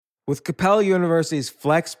With Capella University's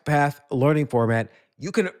FlexPath learning format, you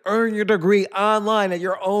can earn your degree online at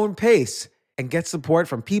your own pace and get support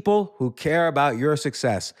from people who care about your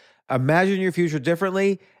success. Imagine your future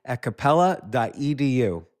differently at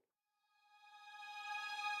capella.edu.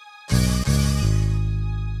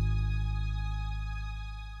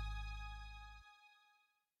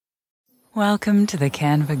 Welcome to the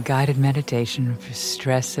Canva guided meditation for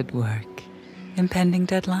stress at work. Impending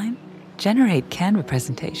deadline? Generate Canva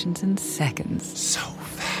presentations in seconds. So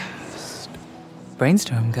fast.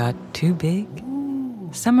 Brainstorm got too big?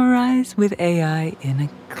 Summarize with AI in a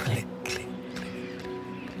click.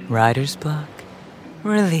 Writer's block?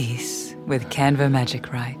 Release with Canva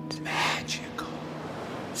Magic Write. Magical.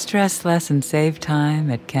 Stress less and save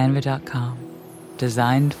time at canva.com.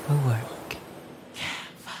 Designed for work.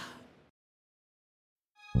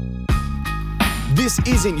 This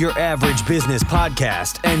isn't your average business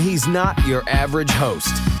podcast, and he's not your average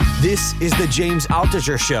host. This is the James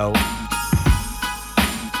Altucher Show.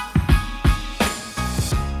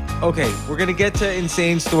 Okay, we're going to get to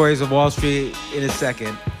insane stories of Wall Street in a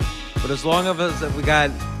second. But as long as we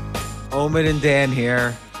got Omid and Dan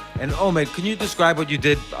here. And Omid, can you describe what you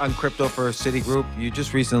did on crypto for Citigroup? You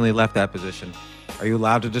just recently left that position. Are you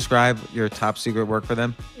allowed to describe your top secret work for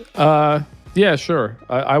them? Yeah, sure.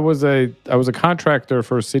 I was a contractor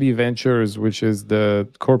for Citi Ventures, which is the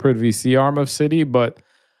corporate VC arm of Citi. But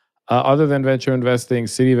other than venture investing,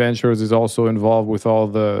 Citi Ventures is also involved with all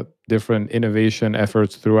the different innovation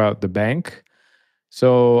efforts throughout the bank.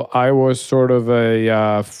 So I was sort of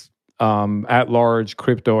a at-large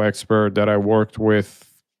crypto expert that I worked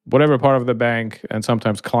with whatever part of the bank, and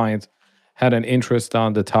sometimes clients had an interest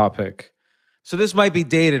on the topic. So this might be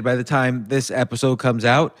dated by the time this episode comes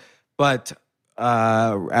out, but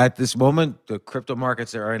at this moment, the crypto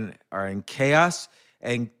markets are in chaos,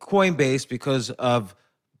 and Coinbase, because of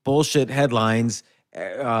bullshit headlines,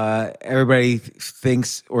 everybody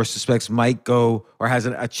thinks or suspects might go or has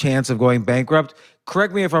a chance of going bankrupt.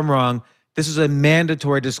 Correct me if I'm wrong. This is a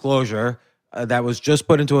mandatory disclosure that was just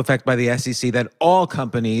put into effect by the SEC that all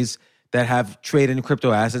companies that have traded in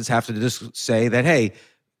crypto assets have to just say that, hey,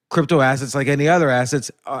 crypto assets, like any other assets,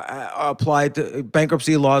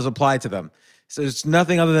 bankruptcy laws apply to them. So it's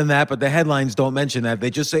nothing other than that, but the headlines don't mention that. They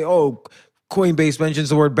just say, oh, Coinbase mentions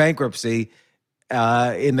the word bankruptcy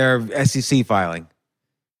in their SEC filing.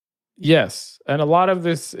 Yes. And a lot of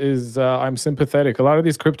this is, I'm sympathetic. A lot of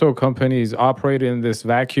these crypto companies operate in this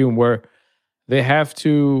vacuum where they have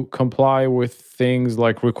to comply with things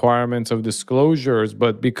like requirements of disclosures,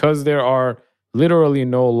 but because there are literally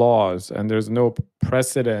no laws and there's no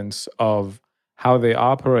precedence of how they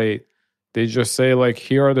operate, they just say, like,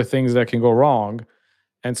 here are the things that can go wrong.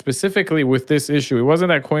 And specifically with this issue, it wasn't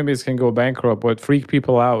that Coinbase can go bankrupt. What freaked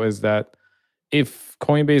people out is that if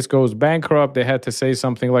Coinbase goes bankrupt, they had to say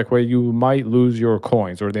something like, well, you might lose your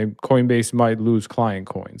coins, or Coinbase might lose client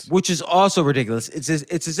coins. Which is also ridiculous. It's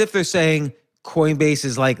as if they're saying Coinbase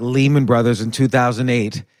is like Lehman Brothers in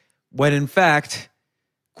 2008, when in fact,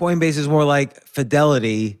 Coinbase is more like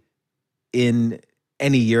Fidelity in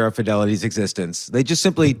any year of Fidelity's existence. They just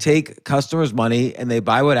simply take customers' money and they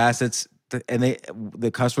buy what assets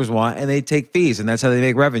the customers want, and they take fees, and that's how they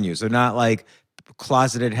make revenues. They're not like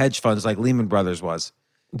closeted hedge funds like Lehman Brothers was.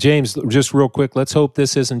 James, just real quick, let's hope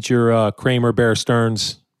this isn't your Kramer Bear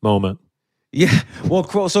Stearns moment. Yeah,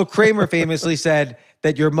 well, so Kramer famously said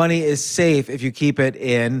that your money is safe if you keep it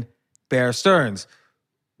in Bear Stearns,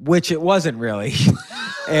 which it wasn't really.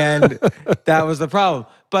 And that was the problem.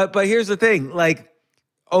 But here's the thing, like,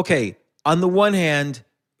 okay, on the one hand,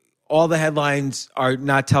 all the headlines are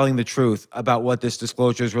not telling the truth about what this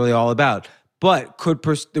disclosure is really all about. But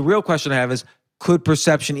the real question I have is, could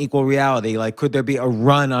perception equal reality? Like, could there be a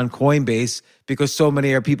run on Coinbase because so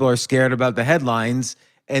many people are scared about the headlines,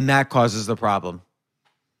 and that causes the problem?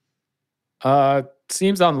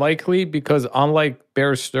 Seems unlikely, because unlike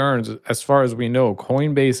Bear Stearns, as far as we know,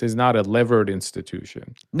 Coinbase is not a levered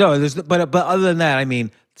institution. No, but other than that, I mean,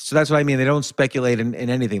 so that's what I mean. They don't speculate in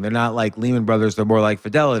anything. They're not like Lehman Brothers. They're more like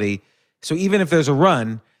Fidelity. So even if there's a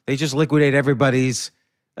run, they just liquidate everybody's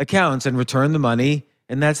accounts and return the money,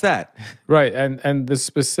 and that's that. Right, and the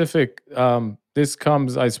specific, this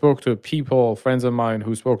comes, I spoke to friends of mine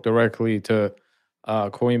who spoke directly to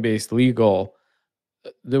Coinbase Legal.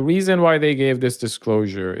 The reason why they gave this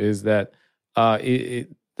disclosure is that the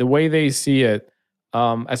way they see it,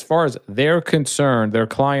 as far as they're concerned, their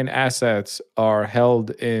client assets are held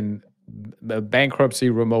in the bankruptcy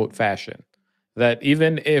remote fashion. That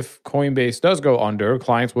even if Coinbase does go under,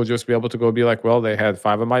 clients will just be able to go be like, well, they had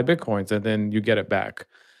 5 of my Bitcoins, and then you get it back.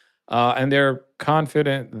 And they're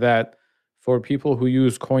confident that For people who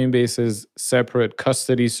use Coinbase's separate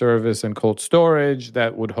custody service and cold storage,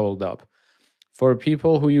 that would hold up. For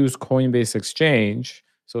people who use Coinbase Exchange,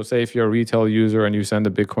 so say if you're a retail user and you send a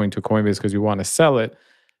Bitcoin to Coinbase because you want to sell it,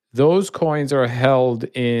 those coins are held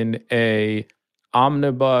in a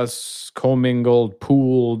omnibus, commingled,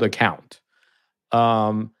 pooled account.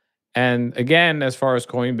 And again, as far as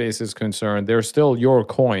Coinbase is concerned, they're still your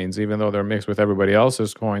coins, even though they're mixed with everybody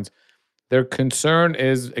else's coins. Their concern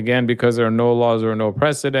is, again, because there are no laws or no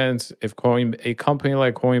precedents, if a company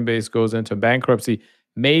like Coinbase goes into bankruptcy,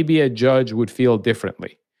 maybe a judge would feel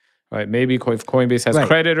differently, right? Maybe if Coinbase has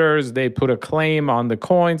creditors, they put a claim on the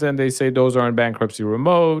coins and they say those are in bankruptcy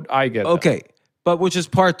remote. I get that. Okay, but which is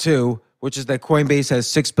part two, which is that Coinbase has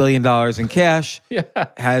 $6 billion in cash,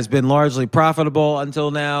 has been largely profitable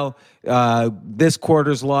until now. This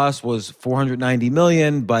quarter's loss was $490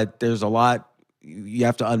 million, but there's a lot. You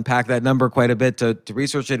have to unpack that number quite a bit to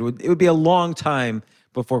research it. It would be a long time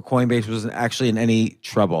before Coinbase was actually in any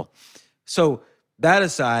trouble. So that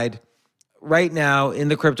aside, right now in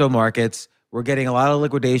the crypto markets, we're getting a lot of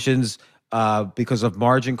liquidations because of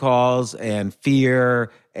margin calls and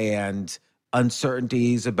fear and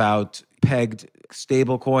uncertainties about pegged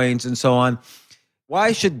stable coins and so on.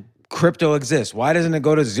 Why should crypto exist? Why doesn't it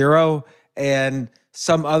go to zero and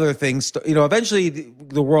some other things? Eventually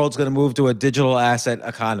the world's going to move to a digital asset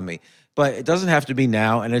economy, but it doesn't have to be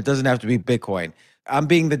now, and it doesn't have to be Bitcoin. I'm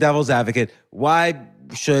being the devil's advocate. Why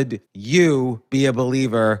should you be a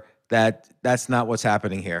believer that that's not what's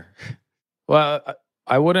happening here? Well,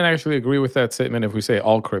 I wouldn't actually agree with that statement if we say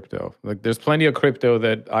all crypto. Like, there's plenty of crypto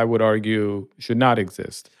that I would argue should not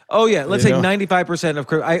exist. Oh, yeah. Let's say 95% of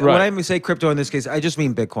crypto. When I say crypto in this case, I just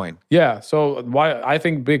mean Bitcoin. Yeah. So why I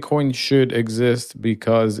think Bitcoin should exist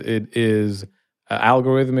because it is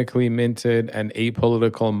algorithmically minted and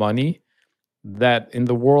apolitical money that in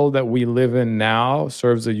the world that we live in now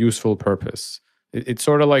serves a useful purpose. It's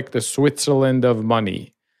sort of like the Switzerland of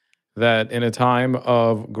money, that in a time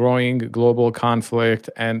of growing global conflict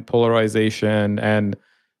and polarization and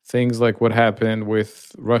things like what happened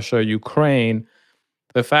with Russia, Ukraine,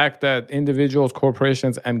 the fact that individuals,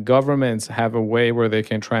 corporations, and governments have a way where they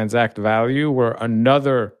can transact value where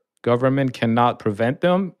another government cannot prevent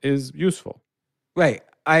them is useful. Right.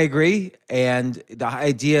 I agree. And the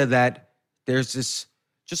idea that there's this,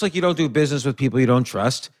 just like you don't do business with people you don't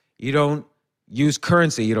trust, you don't use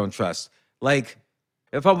currency you don't trust. Like,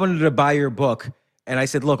 if I wanted to buy your book and I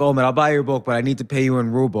said, look, Omid, I'll buy your book, but I need to pay you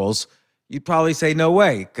in rubles, you'd probably say no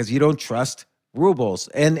way because you don't trust rubles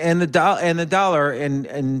and the dollar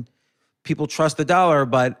and people trust the dollar.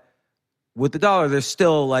 But with the dollar, there's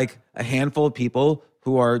still like a handful of people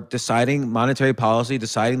who are deciding monetary policy,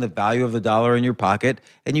 deciding the value of the dollar in your pocket,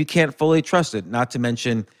 and you can't fully trust it. Not to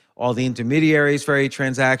mention all the intermediaries for a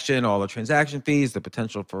transaction, all the transaction fees, the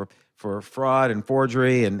potential for fraud and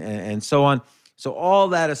forgery and so on. So all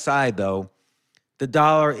that aside, though, the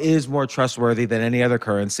dollar is more trustworthy than any other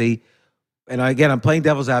currency. And again, I'm playing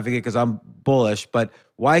devil's advocate because I'm bullish, but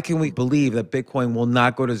why can we believe that Bitcoin will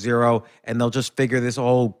not go to zero and they'll just figure this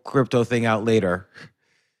whole crypto thing out later?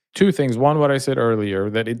 Two things. One, what I said earlier,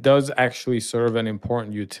 that it does actually serve an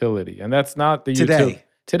important utility. And that's not the utility.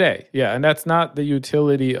 Today, yeah. And that's not the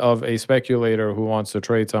utility of a speculator who wants to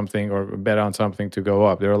trade something or bet on something to go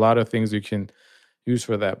up. There are a lot of things you can use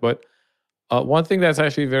for that. But one thing that's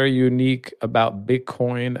actually very unique about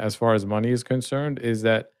Bitcoin as far as money is concerned is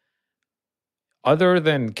that other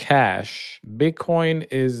than cash, Bitcoin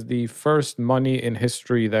is the first money in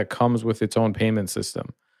history that comes with its own payment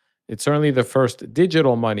system. It's certainly the first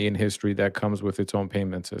digital money in history that comes with its own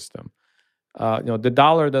payment system. The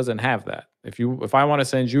dollar doesn't have that. If I want to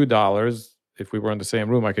send you dollars, if we were in the same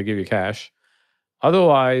room, I could give you cash.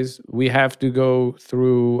 Otherwise, we have to go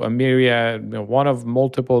through a myriad, one of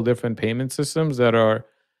multiple different payment systems that are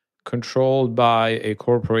controlled by a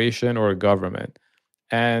corporation or a government.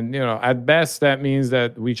 And, at best, that means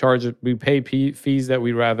that we pay fees that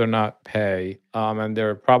we'd rather not pay. And there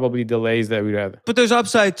are probably delays that we'd rather. But there's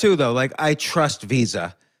upside too, though. Like, I trust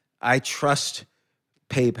Visa. I trust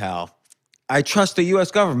PayPal. I trust the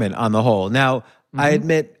U.S. government on the whole. Now, I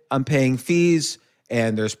admit I'm paying fees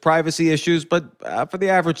and there's privacy issues, but for the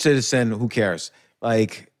average citizen, who cares?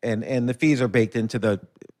 Like, and the fees are baked into the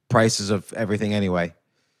prices of everything anyway.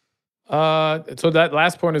 So that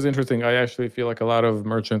last point is interesting. I actually feel like a lot of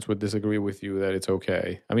merchants would disagree with you that it's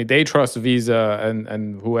okay. I mean, they trust Visa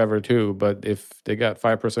and whoever too, but if they got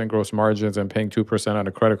 5% gross margins and paying 2% on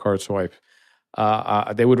a credit card swipe,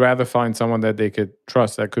 they would rather find someone that they could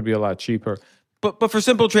trust that could be a lot cheaper. But for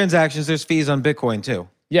simple transactions, there's fees on Bitcoin too.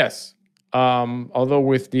 Yes. Although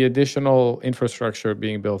with the additional infrastructure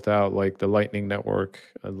being built out, like the Lightning Network,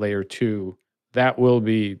 layer 2, that will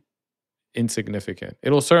be insignificant.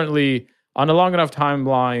 It'll certainly, on a long enough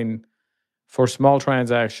timeline for small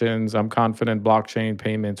transactions, I'm confident blockchain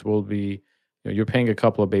payments will be, you're paying a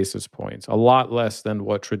couple of basis points, a lot less than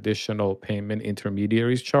what traditional payment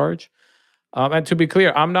intermediaries charge. And to be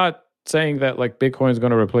clear, I'm not saying that like Bitcoin is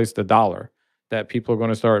going to replace the dollar, that people are going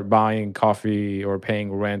to start buying coffee or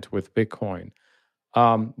paying rent with Bitcoin.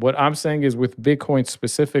 What I'm saying is with Bitcoin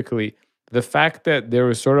specifically, the fact that there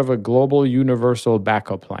is sort of a global universal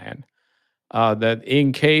backup plan, that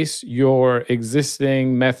in case your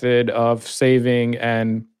existing method of saving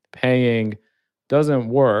and paying doesn't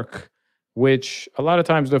work, which a lot of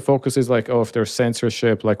times the focus is like, oh, if there's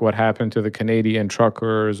censorship, like what happened to the Canadian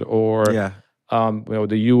truckers, or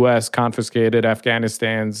the U.S. confiscated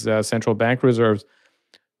Afghanistan's central bank reserves.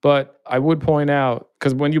 But I would point out,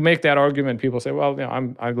 because when you make that argument, people say, well,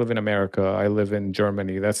 I live in America, I live in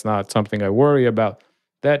Germany. That's not something I worry about.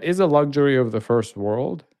 That is a luxury of the first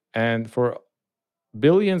world. And for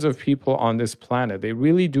billions of people on this planet, they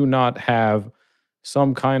really do not have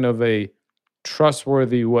some kind of a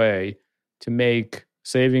trustworthy way to make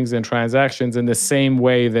savings and transactions in the same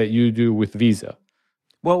way that you do with Visa.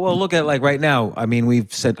 Well, look at like right now. I mean,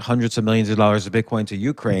 we've sent hundreds of millions of dollars of Bitcoin to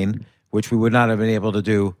Ukraine, which we would not have been able to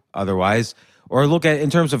do otherwise. Or look at, in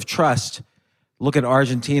terms of trust, look at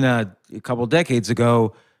Argentina a couple decades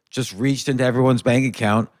ago, just reached into everyone's bank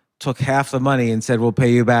account, took half the money and said, we'll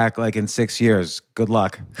pay you back like in 6 years. Good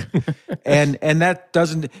luck. and that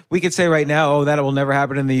doesn't, we could say right now, oh, that will never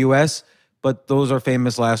happen in the US, but those are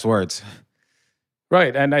famous last words.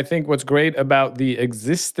 Right. And I think what's great about the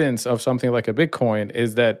existence of something like a Bitcoin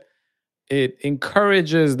is that it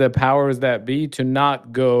encourages the powers that be to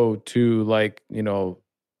not go to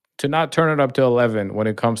to not turn it up to 11 when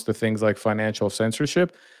it comes to things like financial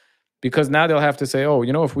censorship, because now they'll have to say, oh,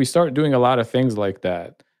 if we start doing a lot of things like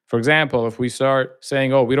that, for example, if we start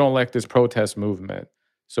saying, oh, we don't like this protest movement,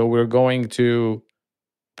 so we're going to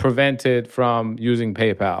prevent it from using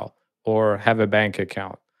PayPal or have a bank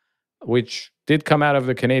account, which did come out of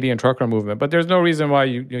the Canadian trucker movement. But there's no reason why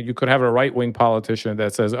you could have a right-wing politician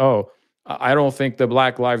that says, oh, I don't think the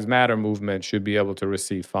Black Lives Matter movement should be able to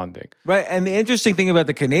receive funding. Right. And the interesting thing about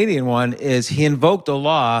the Canadian one is he invoked a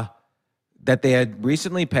law that they had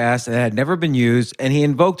recently passed and had never been used, and he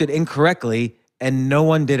invoked it incorrectly, and no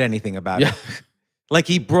one did anything about it. Like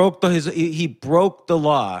he broke the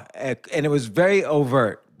law, and it was very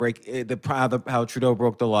overt. How Trudeau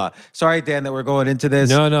broke the law. Sorry, Dan, that we're going into this.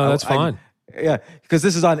 No, that's fine. Yeah, because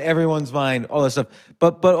this is on everyone's mind, all this stuff.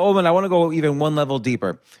 But Omid, I want to go even one level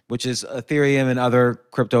deeper, which is Ethereum and other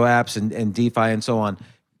crypto apps and DeFi and so on,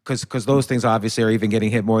 because those things obviously are even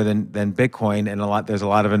getting hit more than Bitcoin, and there's a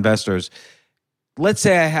lot of investors. Let's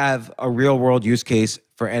say I have a real world use case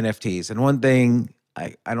for NFTs, and one thing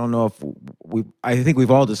I don't know if I think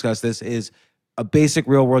we've all discussed this, is a basic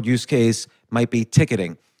real world use case might be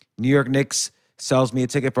ticketing. New York Knicks sells me a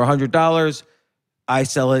ticket for $100. I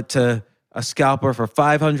sell it to a scalper for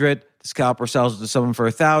 $500. The scalper sells it to someone for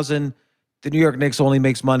 $1,000. The New York Knicks only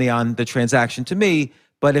makes money on the transaction to me.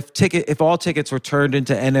 But if all tickets were turned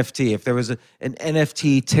into NFT, if there was an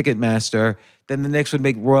NFT ticket master, then the Knicks would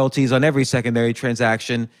make royalties on every secondary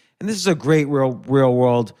transaction. And this is a great real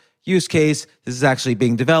world use case. This is actually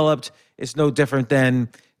being developed. It's no different than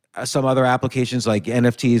some other applications like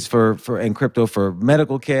NFTs for and crypto for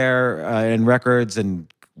medical care and records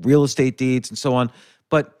and real estate deeds and so on.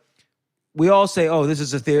 But we all say, oh, this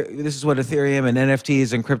is what Ethereum and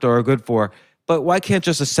NFTs and crypto are good for. But why can't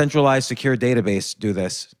just a centralized secure database do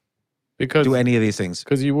this? Do any of these things?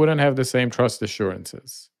 Because you wouldn't have the same trust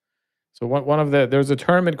assurances. So there's a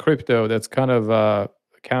term in crypto that's kind of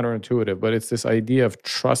counterintuitive, but it's this idea of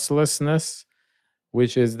trustlessness,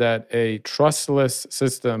 which is that a trustless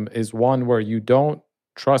system is one where you don't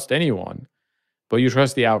trust anyone, but you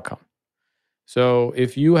trust the outcome. So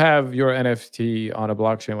if you have your NFT on a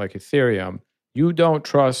blockchain like Ethereum, you don't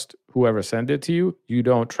trust whoever sent it to you. You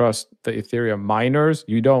don't trust the Ethereum miners.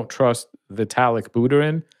 You don't trust Vitalik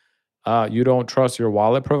Buterin. You don't trust your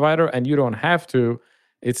wallet provider, and you don't have to.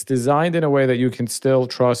 It's designed in a way that you can still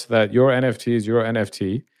trust that your NFT is your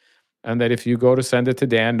NFT, and that if you go to send it to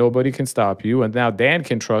Dan, nobody can stop you. And now Dan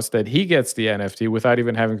can trust that he gets the NFT without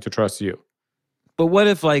even having to trust you. But what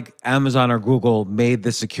if like Amazon or Google made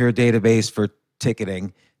the secure database for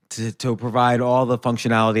ticketing to provide all the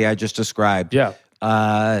functionality I just described? Yeah.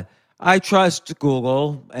 I trust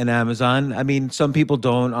Google and Amazon. I mean, some people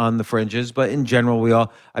don't on the fringes, but in general,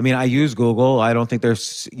 I use Google. I don't think they're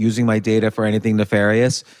using my data for anything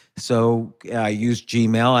nefarious. So I use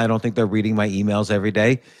Gmail. I don't think they're reading my emails every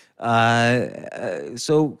day.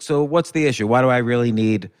 So what's the issue? Why do I really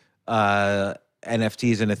need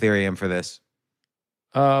NFTs and Ethereum for this?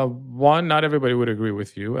 One, not everybody would agree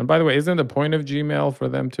with you. And by the way, isn't the point of Gmail for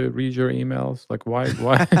them to read your emails? Like, why?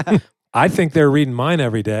 I think they're reading mine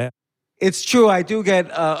every day. It's true. I do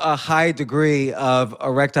get a high degree of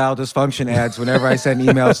erectile dysfunction ads whenever I send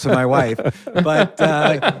emails to my wife. But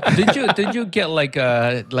did you get like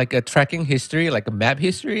a tracking history, like a map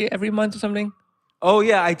history every month or something? Oh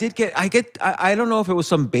yeah, I did get. I don't know if it was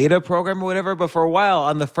some beta program or whatever, but for a while,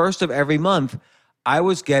 on the first of every month, I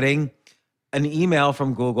was getting an email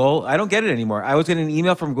from Google. I don't get it anymore. I was getting an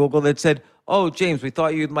email from Google that said, "Oh, James, we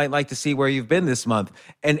thought you might like to see where you've been this month."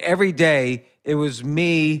 And every day, it was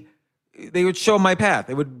me. They would show my path.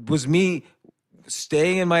 Was me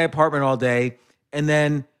staying in my apartment all day and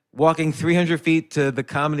then walking 300 feet to the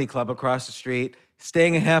comedy club across the street,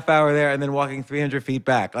 staying a half hour there, and then walking 300 feet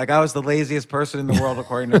back. Like I was the laziest person in the world,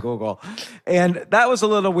 according to Google. And that was a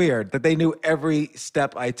little weird that they knew every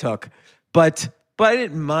step I took. But I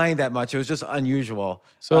didn't mind that much. It was just unusual.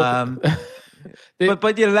 So, but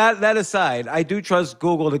that aside, I do trust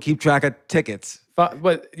Google to keep track of tickets.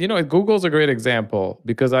 But Google's a great example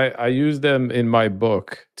because I use them in my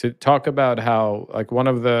book to talk about how, like, one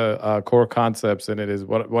of the core concepts in it is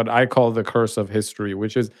what I call the curse of history,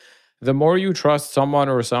 which is the more you trust someone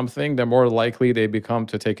or something, the more likely they become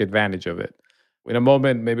to take advantage of it. In a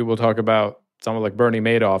moment, maybe we'll talk about someone like Bernie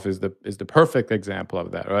Madoff is the perfect example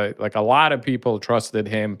of that, right? Like a lot of people trusted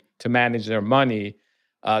him to manage their money.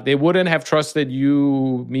 They wouldn't have trusted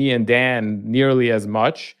you, me, and Dan nearly as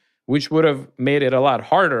much, which would have made it a lot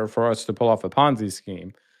harder for us to pull off a Ponzi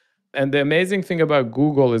scheme. And the amazing thing about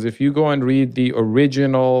Google is if you go and read the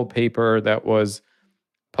original paper that was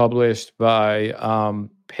published by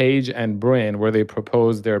Page and Brin, where they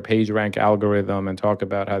proposed their PageRank algorithm and talk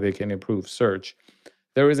about how they can improve search,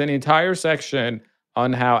 there is an entire section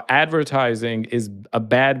on how advertising is a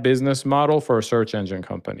bad business model for a search engine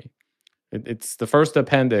company. It's the first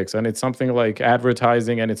appendix, and it's something like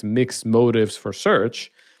advertising and its mixed motives for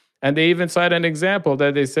search. And they even cite an example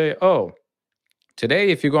that they say, oh,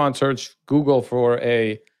 today if you go and search Google for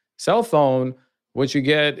a cell phone, what you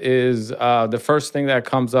get is the first thing that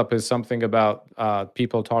comes up is something about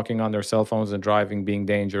people talking on their cell phones and driving being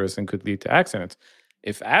dangerous and could lead to accidents.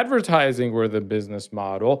 If advertising were the business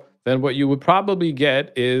model, then what you would probably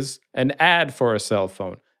get is an ad for a cell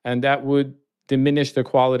phone, and that would diminish the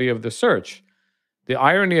quality of the search. The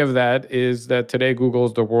irony of that is that today Google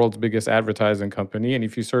is the world's biggest advertising company, and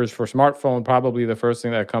if you search for smartphone, probably the first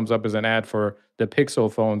thing that comes up is an ad for the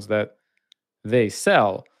Pixel phones that they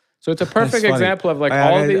sell. So it's a perfect example of like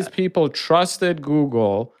all these people trusted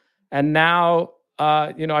Google, and now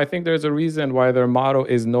I think there's a reason why their motto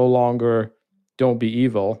is no longer "Don't be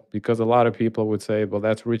evil," because a lot of people would say, well,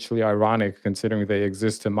 that's richly ironic considering they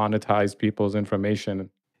exist to monetize people's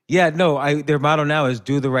information. Yeah, no, their motto now is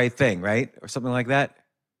 "Do the right thing," right? Or something like that.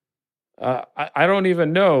 I don't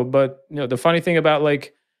even know, but the funny thing about,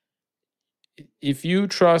 like, if you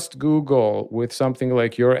trust Google with something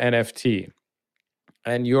like your NFT,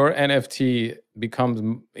 and your NFT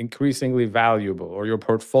becomes increasingly valuable, or your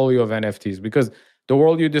portfolio of NFTs, because the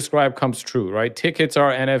world you describe comes true, right? Tickets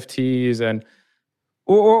are NFTs, and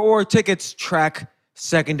or tickets track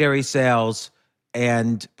secondary sales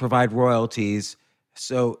and provide royalties.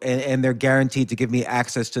 So, and they're guaranteed to give me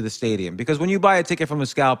access to the stadium, because when you buy a ticket from a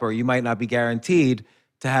scalper, you might not be guaranteed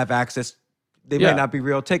to have access. They might not be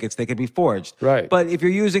real tickets. They could be forged. Right. But if you're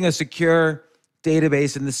using a secure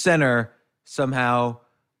database in the center somehow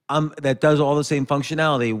that does all the same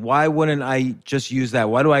functionality, why wouldn't I just use that?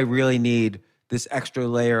 Why do I really need this extra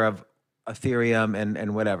layer of Ethereum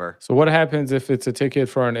and whatever? So what happens if it's a ticket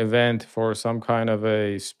for an event for some kind of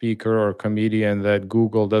a speaker or comedian that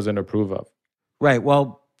Google doesn't approve of? Right.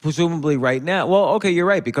 Well, presumably right now. Well, okay, you're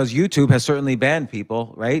right, because YouTube has certainly banned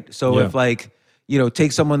people, right? So if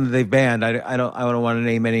take someone that they've banned, I don't want to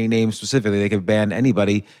name any names specifically. They could ban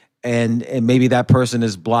anybody, and maybe that person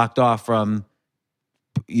is blocked off from,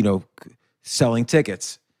 selling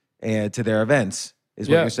tickets to their events, is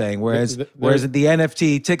what you're saying. Whereas the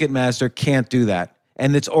NFT Ticketmaster can't do that,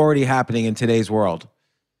 and it's already happening in today's world.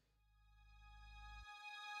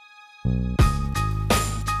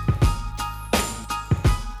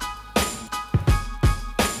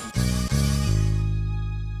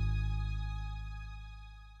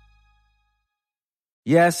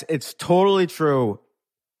 Yes, it's totally true.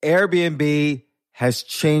 Airbnb has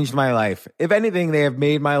changed my life. If anything, they have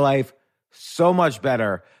made my life so much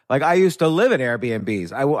better. Like, I used to live in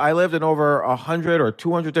Airbnbs. I lived in over 100 or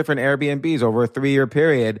 200 different Airbnbs over a 3-year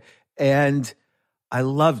period, and I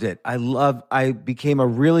loved it. I became a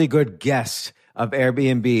really good guest of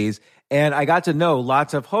Airbnbs, and I got to know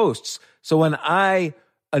lots of hosts. So when I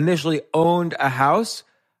initially owned a house,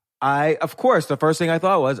 of course, the first thing I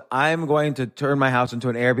thought was, I'm going to turn my house into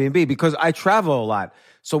an Airbnb because I travel a lot.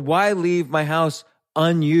 So why leave my house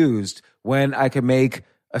unused when I can make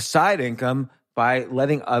a side income by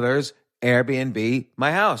letting others Airbnb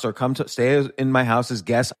my house or come to stay in my house as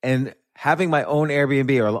guests? And having my own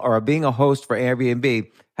Airbnb or being a host for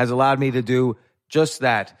Airbnb has allowed me to do just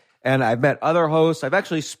that. And I've met other hosts. I've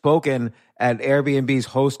actually spoken at Airbnb's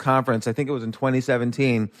host conference. I think it was in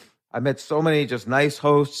 2017. I met so many just nice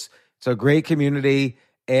hosts. It's a great community.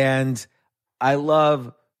 And I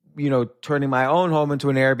love, turning my own home into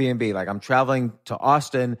an Airbnb. Like, I'm traveling to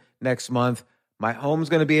Austin next month. My home's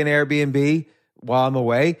going to be an Airbnb while I'm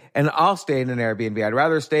away, and I'll stay in an Airbnb. I'd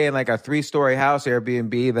rather stay in like a 3-story house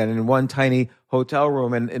Airbnb than in one tiny hotel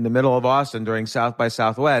room in the middle of Austin during South by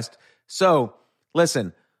Southwest. So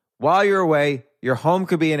listen, while you're away, your home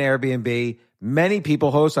could be an Airbnb. Many people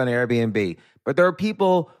host on Airbnb, but there are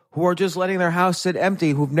people who are just letting their house sit empty,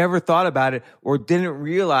 who've never thought about it or didn't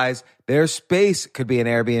realize their space could be an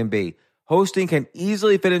Airbnb. Hosting can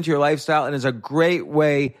easily fit into your lifestyle and is a great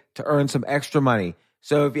way to earn some extra money.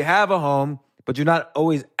 So if you have a home, but you're not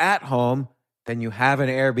always at home, then you have an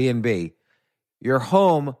Airbnb. Your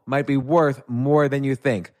home might be worth more than you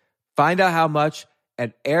think. Find out how much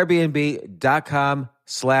at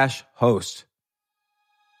airbnb.com/host.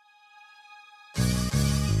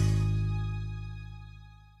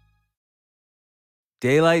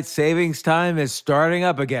 Daylight savings time is starting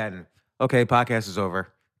up again. Okay, podcast is over.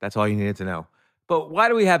 That's all you needed to know. But why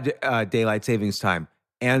do we have daylight savings time?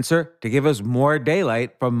 Answer: to give us more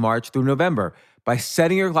daylight from March through November. By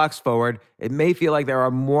setting your clocks forward, it may feel like there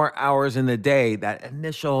are more hours in the day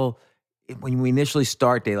when we initially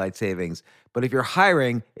start daylight savings. But if you're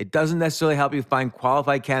hiring, it doesn't necessarily help you find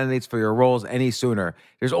qualified candidates for your roles any sooner.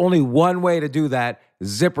 There's only one way to do that: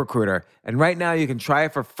 ZipRecruiter. And right now you can try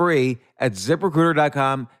it for free at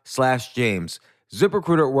ZipRecruiter.com/James.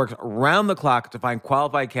 ZipRecruiter works around the clock to find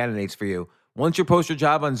qualified candidates for you. Once you post your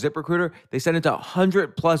job on ZipRecruiter, they send it to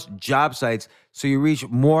 100 plus job sites so you reach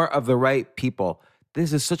more of the right people.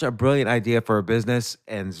 This is such a brilliant idea for a business,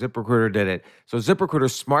 and ZipRecruiter did it. So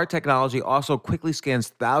ZipRecruiter's smart technology also quickly scans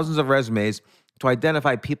thousands of resumes to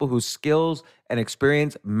identify people whose skills and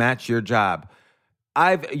experience match your job.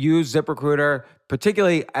 I've used ZipRecruiter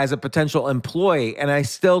particularly as a potential employee, and I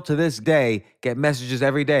still to this day get messages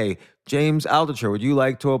every day. James Altucher, would you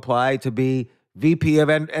like to apply to be VP of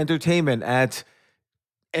Entertainment at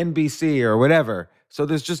NBC or whatever? So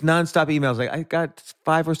there's just nonstop emails. Like, I got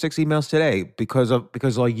 5 or 6 emails today because a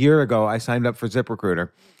year ago I signed up for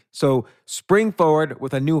ZipRecruiter. So spring forward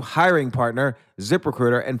with a new hiring partner,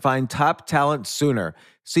 ZipRecruiter, and find top talent sooner.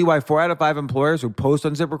 See why 4 out of 5 employers who post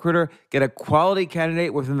on ZipRecruiter get a quality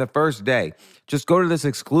candidate within the first day. Just go to this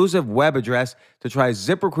exclusive web address to try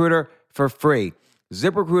ZipRecruiter for free.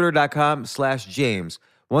 ZipRecruiter.com/James.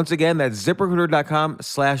 Once again, that's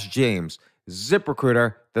ZipRecruiter.com/James.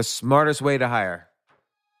 ZipRecruiter, the smartest way to hire.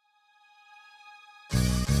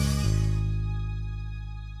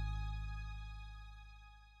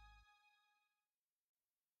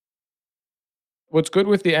 What's good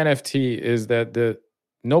with the NFT is that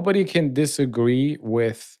nobody can disagree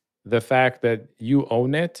with the fact that you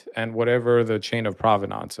own it and whatever the chain of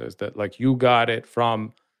provenance is, that like you got it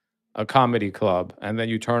from a comedy club and then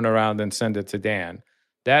you turn around and send it to Dan.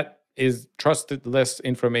 That is trusted list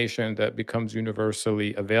information that becomes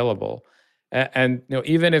universally available. And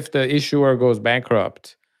even if the issuer goes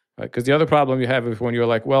bankrupt, because the other problem you have is when you're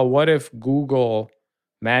like, well, what if Google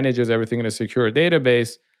manages everything in a secure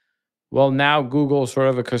database? Well, now Google's sort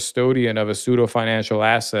of a custodian of a pseudo-financial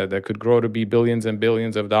asset that could grow to be billions and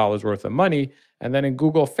billions of dollars worth of money. And then if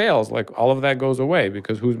Google fails, like all of that goes away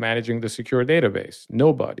because who's managing the secure database?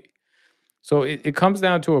 Nobody. So it comes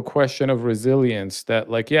down to a question of resilience that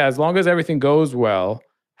like, yeah, as long as everything goes well,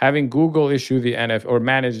 having Google issue the NFT or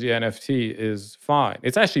manage the NFT is fine.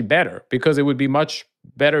 It's actually better because it would be much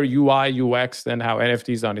better UI, UX than how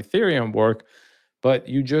NFTs on Ethereum work. But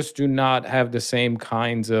you just do not have the same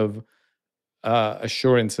kinds of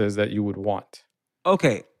assurances that you would want.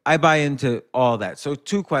 Okay, I buy into all that. So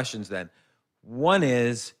 2 questions then. One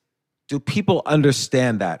is, do people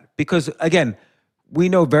understand that? Because again, we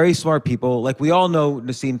know very smart people. Like, we all know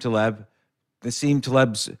Nassim Taleb. Nassim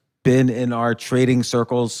Taleb's been in our trading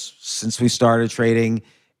circles since we started trading.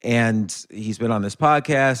 and he's been on this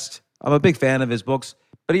podcast. I'm a big fan of his books,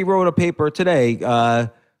 but he wrote a paper today,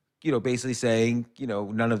 basically saying,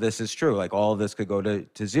 none of this is true. Like all of this could go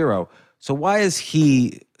to zero. So why is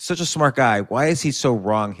he such a smart guy? Why is he so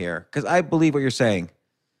wrong here? Because I believe what you're saying.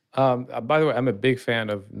 By the way, I'm a big fan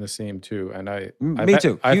of Nassim too, and Me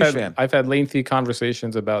too, huge fan. I've had lengthy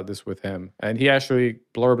conversations about this with him, and he actually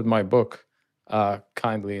blurbed my book,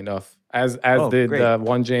 kindly enough, as did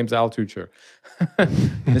one James Altucher.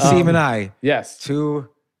 Nassim and I, yes, two,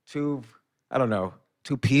 I don't know,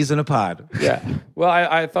 two peas in a pod. Yeah. Well,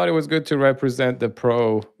 I thought it was good to represent the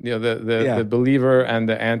pro, the believer and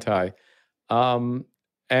the anti.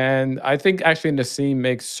 And I think actually Nassim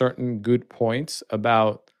makes certain good points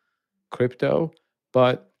about crypto,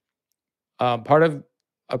 but part of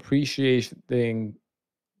appreciating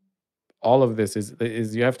all of this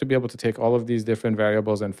is you have to be able to take all of these different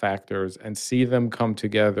variables and factors and see them come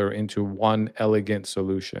together into one elegant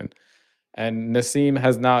solution. And Nassim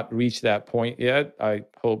has not reached that point yet. I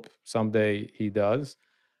hope someday he does.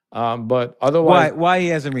 But otherwise, why he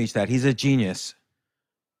hasn't reached that? He's a genius.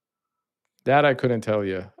 That I couldn't tell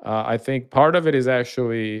you. I think part of it is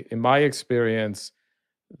actually, in my experience,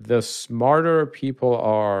 the smarter people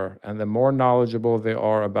are and the more knowledgeable they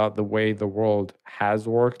are about the way the world has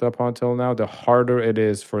worked up until now, the harder it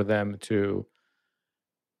is for them to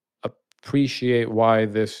appreciate why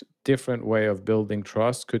this different way of building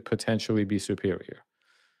trust could potentially be superior.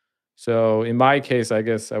 So in my case, I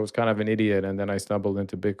guess I was kind of an idiot, and then I stumbled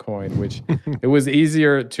into Bitcoin, which it was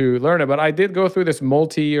easier to learn it. But I did go through this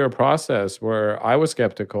multi-year process where I was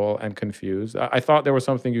skeptical and confused. I thought there was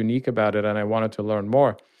something unique about it, and I wanted to learn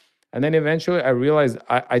more. And then eventually I realized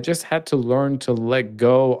I just had to learn to let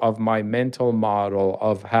go of my mental model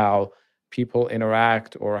of how people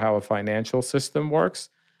interact or how a financial system works.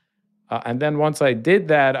 And then once I did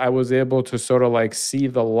that, I was able to sort of like see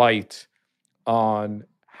the light on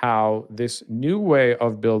how this new way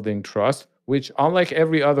of building trust, which unlike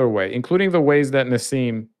every other way, including the ways that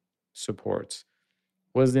Nassim supports,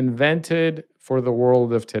 was invented for the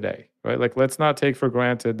world of today, right? Like, let's not take for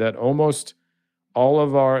granted that almost all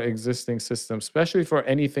of our existing systems, especially for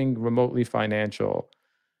anything remotely financial,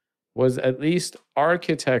 was at least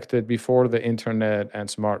architected before the internet and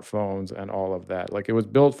smartphones and all of that. Like, it was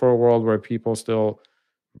built for a world where people still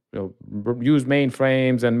use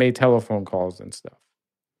mainframes and made telephone calls and stuff.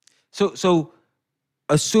 So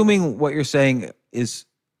assuming what you're saying is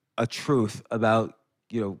a truth about,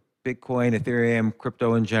 Bitcoin, Ethereum,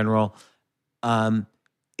 crypto in general,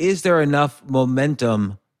 is there enough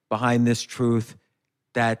momentum behind this truth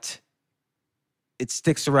that it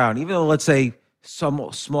sticks around? Even though, let's say, some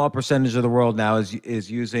small percentage of the world now is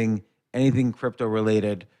using anything crypto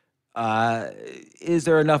related, is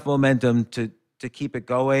there enough momentum to keep it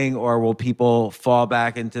going, or will people fall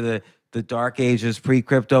back into the dark ages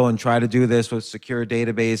pre-crypto and try to do this with secure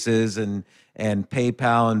databases and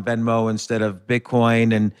PayPal and Venmo instead of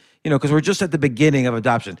Bitcoin? And, because we're just at the beginning of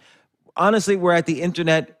adoption. Honestly, we're at the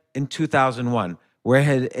internet in 2001,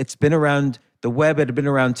 where it's been around, the web had been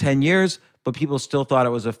around 10 years, but people still thought it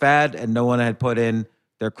was a fad and no one had put in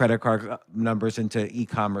their credit card numbers into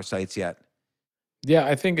e-commerce sites yet. Yeah,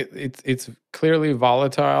 I think it's clearly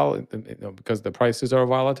volatile, because the prices are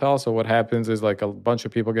volatile. So what happens is, like, a bunch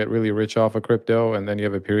of people get really rich off of crypto, and then you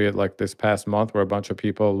have a period like this past month where a bunch of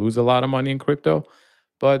people lose a lot of money in crypto.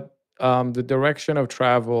 But the direction of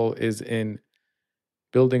travel is in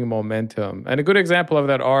building momentum. And a good example of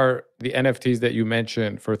that are the NFTs that you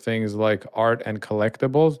mentioned for things like art and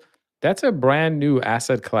collectibles. That's a brand new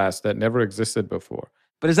asset class that never existed before.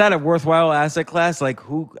 But is that a worthwhile asset class? Like,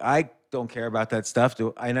 I don't care about that stuff.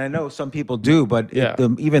 And I know some people do, but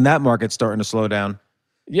even that market's starting to slow down.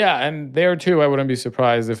 Yeah, and there too, I wouldn't be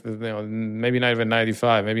surprised if, maybe not even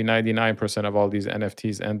 95, maybe 99% of all these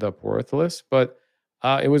NFTs end up worthless. But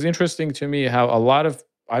it was interesting to me how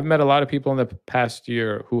I've met a lot of people in the past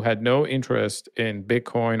year who had no interest in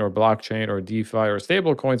Bitcoin or blockchain or DeFi or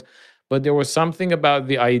stable coins, but there was something about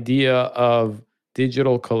the idea of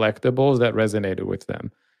digital collectibles that resonated with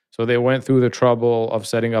them. So they went through the trouble of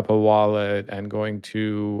setting up a wallet and going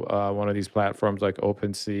to one of these platforms like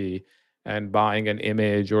OpenSea and buying an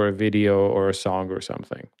image or a video or a song or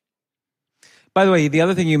something. By the way, the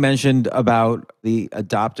other thing you mentioned about the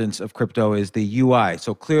adoptance of crypto is the UI.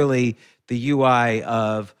 So clearly the UI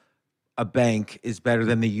of a bank is better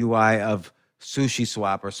than the UI of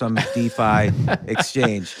SushiSwap or some DeFi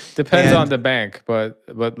exchange. Depends on the bank, but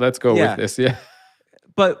let's go with this. Yeah.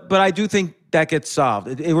 But I do think that gets solved.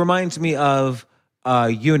 It reminds me of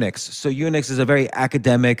Unix. So Unix is a very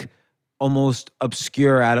academic, almost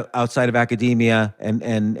obscure outside of academia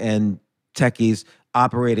and techies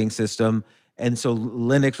operating system. And so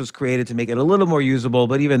Linux was created to make it a little more usable,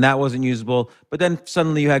 but even that wasn't usable. But then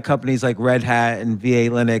suddenly you had companies like Red Hat and VA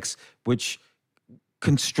Linux, which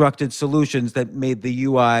constructed solutions that made the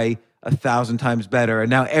UI 1,000 times better. And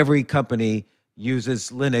now every company uses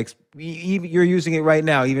Linux. You're using it right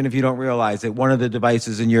now, even if you don't realize it. One of the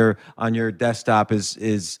devices on your desktop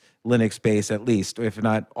is Linux based, at least, if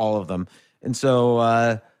not all of them. And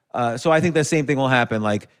so, so I think the same thing will happen.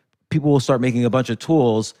 Like, people will start making a bunch of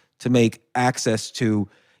tools to make access to.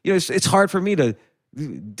 It's hard for me to.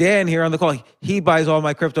 Dan here on the call, he buys all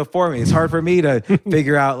my crypto for me. It's hard for me to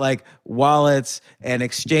figure out like wallets and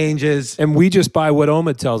exchanges. And we just buy what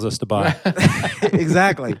Omid tells us to buy.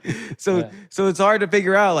 Exactly. So it's hard to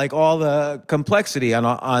figure out like all the complexity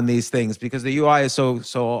on these things because the UI is so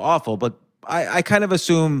awful. But I kind of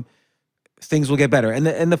assume things will get better.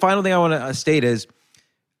 And the final thing I want to state is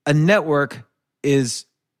a network is,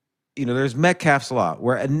 there's Metcalfe's law,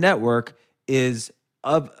 where a network is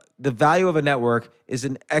the value of a network is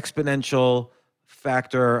an exponential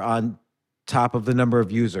factor on top of the number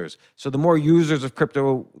of users. So the more users of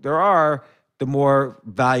crypto there are, the more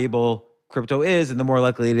valuable crypto is and the more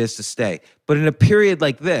likely it is to stay. But in a period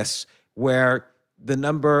like this, where the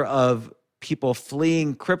number of people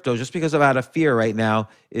fleeing crypto just because of out of fear right now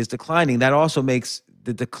is declining, that also makes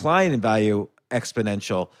the decline in value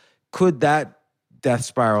exponential. Could that death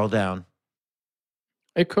spiral down?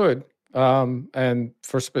 It could. And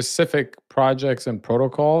for specific projects and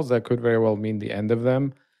protocols, that could very well mean the end of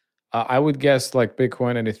them. I would guess like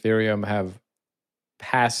Bitcoin and Ethereum have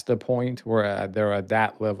passed the point where they're at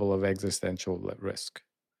that level of existential risk.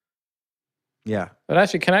 Yeah. But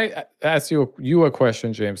actually, can I ask you a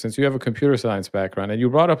question, James, since you have a computer science background and you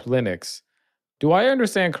brought up Linux? Do I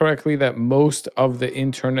understand correctly that most of the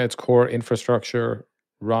internet's core infrastructure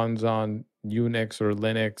runs on Unix or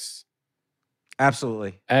Linux?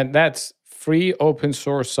 Absolutely. And that's free open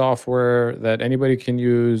source software that anybody can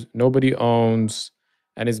use, nobody owns,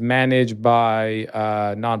 and is managed by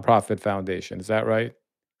a nonprofit foundation. Is that right?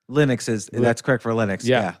 That's correct for Linux.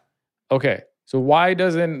 Yeah. Okay. So why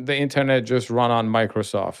doesn't the internet just run on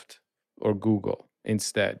Microsoft or Google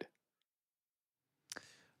instead?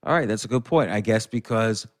 All right. That's a good point. I guess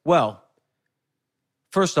because, well,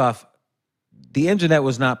 first off, the internet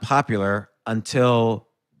was not popular until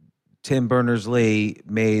Tim Berners-Lee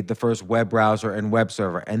made the first web browser and web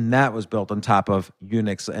server, and that was built on top of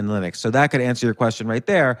Unix and Linux. So that could answer your question right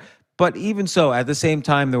there. But even so, at the same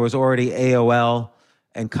time, there was already AOL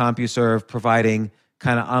and CompuServe providing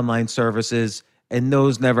kind of online services, and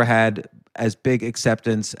those never had as big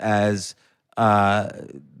acceptance as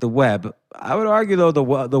the web. I would argue, though,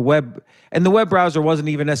 the web and the web browser wasn't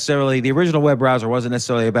even necessarily, the original web browser wasn't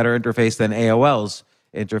necessarily a better interface than AOL's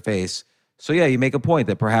interface. So yeah, you make a point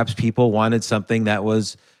that perhaps people wanted something that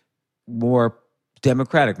was more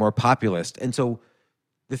democratic, more populist. And so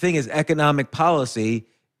the thing is, economic policy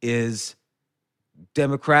is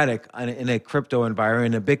democratic in a crypto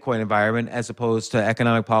environment, in a Bitcoin environment, as opposed to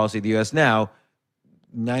economic policy in the U.S. now.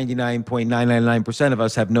 99.999% of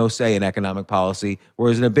us have no say in economic policy,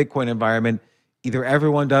 whereas in a Bitcoin environment, either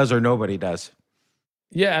everyone does or nobody does.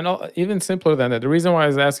 Yeah, and even simpler than that. The reason why I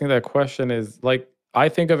was asking that question is like, I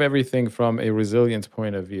think of everything from a resilience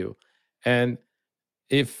point of view. And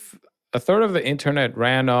if a third of the internet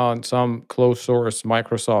ran on some closed source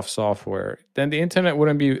Microsoft software, then the internet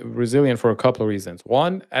wouldn't be resilient for a couple of reasons.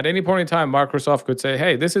 One, at any point in time, Microsoft could say,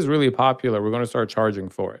 hey, this is really popular. We're going to start charging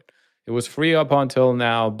for it. It was free up until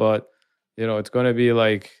now, but it's going to be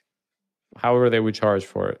like however they would charge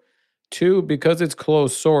for it. Two, because it's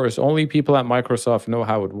closed source, only people at Microsoft know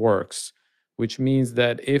how it works, which means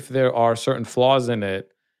that if there are certain flaws in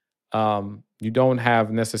it, you don't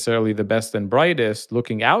have necessarily the best and brightest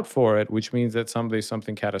looking out for it, which means that someday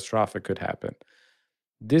something catastrophic could happen.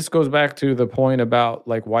 This goes back to the point about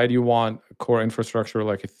like, why do you want core infrastructure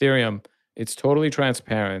like Ethereum? It's totally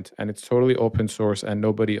transparent and it's totally open source and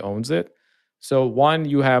nobody owns it. So one,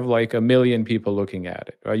 you have like 1 million people looking at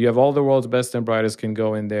it, right? You have all the world's best and brightest can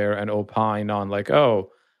go in there and opine on like,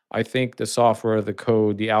 oh, I think the software, the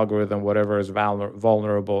code, the algorithm, whatever is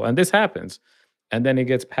vulnerable. And this happens. And then it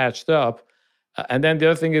gets patched up. And then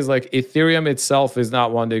the other thing is like Ethereum itself is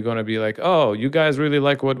not one day going to be like, oh, you guys really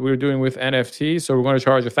like what we're doing with NFT, so we're going to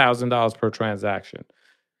charge $1,000 per transaction.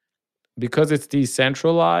 Because it's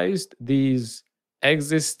decentralized, these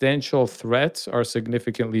existential threats are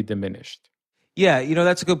significantly diminished. Yeah,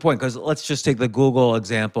 that's a good point, because let's just take the Google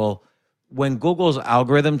example. When Google's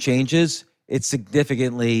algorithm changes, it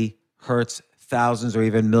significantly hurts thousands or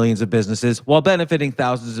even millions of businesses while benefiting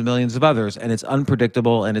thousands of millions of others. And it's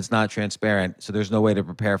unpredictable and it's not transparent. So there's no way to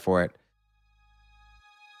prepare for it.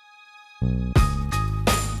 it.